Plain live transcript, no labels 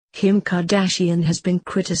Kim Kardashian has been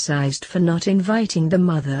criticized for not inviting the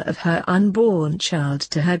mother of her unborn child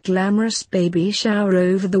to her glamorous baby shower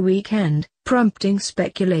over the weekend, prompting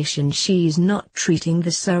speculation she's not treating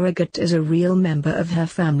the surrogate as a real member of her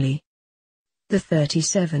family. The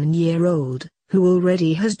 37-year-old, who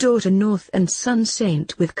already has daughter North and son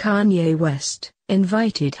Saint with Kanye West,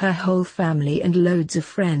 invited her whole family and loads of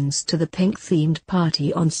friends to the pink-themed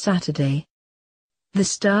party on Saturday. The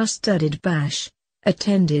star-studded bash,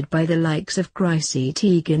 attended by the likes of Chrissy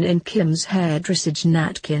Teigen and Kim's hairdresser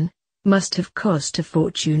Natkin, must have cost a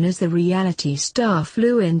fortune as the reality star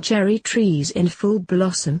flew in cherry trees in full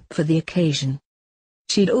blossom for the occasion.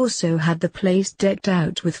 She'd also had the place decked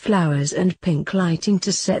out with flowers and pink lighting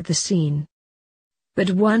to set the scene.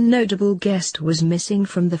 But one notable guest was missing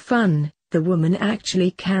from the fun, the woman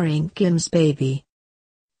actually carrying Kim's baby.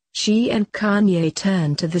 She and Kanye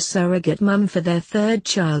turned to the surrogate mum for their third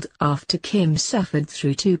child after Kim suffered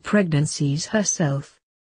through 2 pregnancies herself.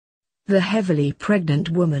 The heavily pregnant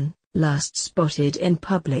woman, last spotted in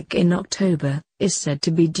public in October, is said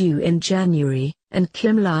to be due in January, and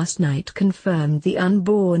Kim last night confirmed the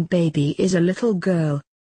unborn baby is a little girl.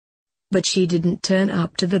 But she didn't turn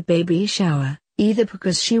up to the baby shower, either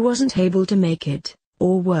because she wasn't able to make it,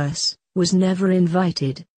 or worse, was never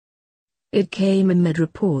invited. It came amid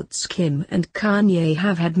reports Kim and Kanye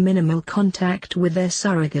have had minimal contact with their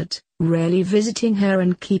surrogate, rarely visiting her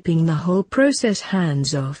and keeping the whole process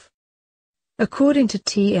hands-off. According to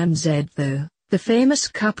TMZ though, the famous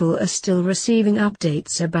couple are still receiving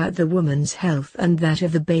updates about the woman's health and that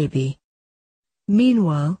of the baby.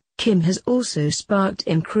 Meanwhile, Kim has also sparked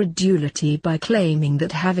incredulity by claiming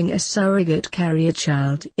that having a surrogate carry a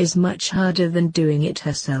child is much harder than doing it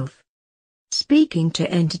herself. Speaking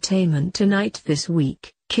to Entertainment Tonight this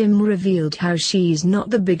week, Kim revealed how she's not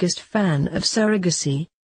the biggest fan of surrogacy.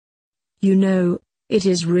 "You know, it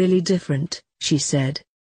is really different," she said.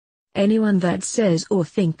 "Anyone that says or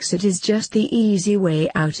thinks it is just the easy way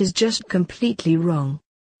out is just completely wrong.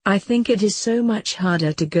 I think it is so much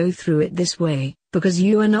harder to go through it this way, because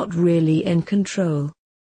you are not really in control."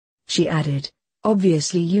 She added,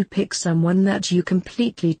 "Obviously you pick someone that you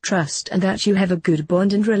completely trust and that you have a good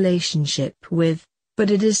bond and relationship with, but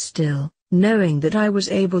it is still, knowing that I was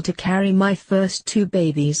able to carry my first 2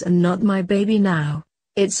 babies and not my baby now,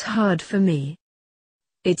 it's hard for me.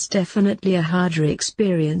 It's definitely a harder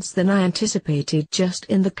experience than I anticipated just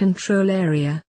in the control area."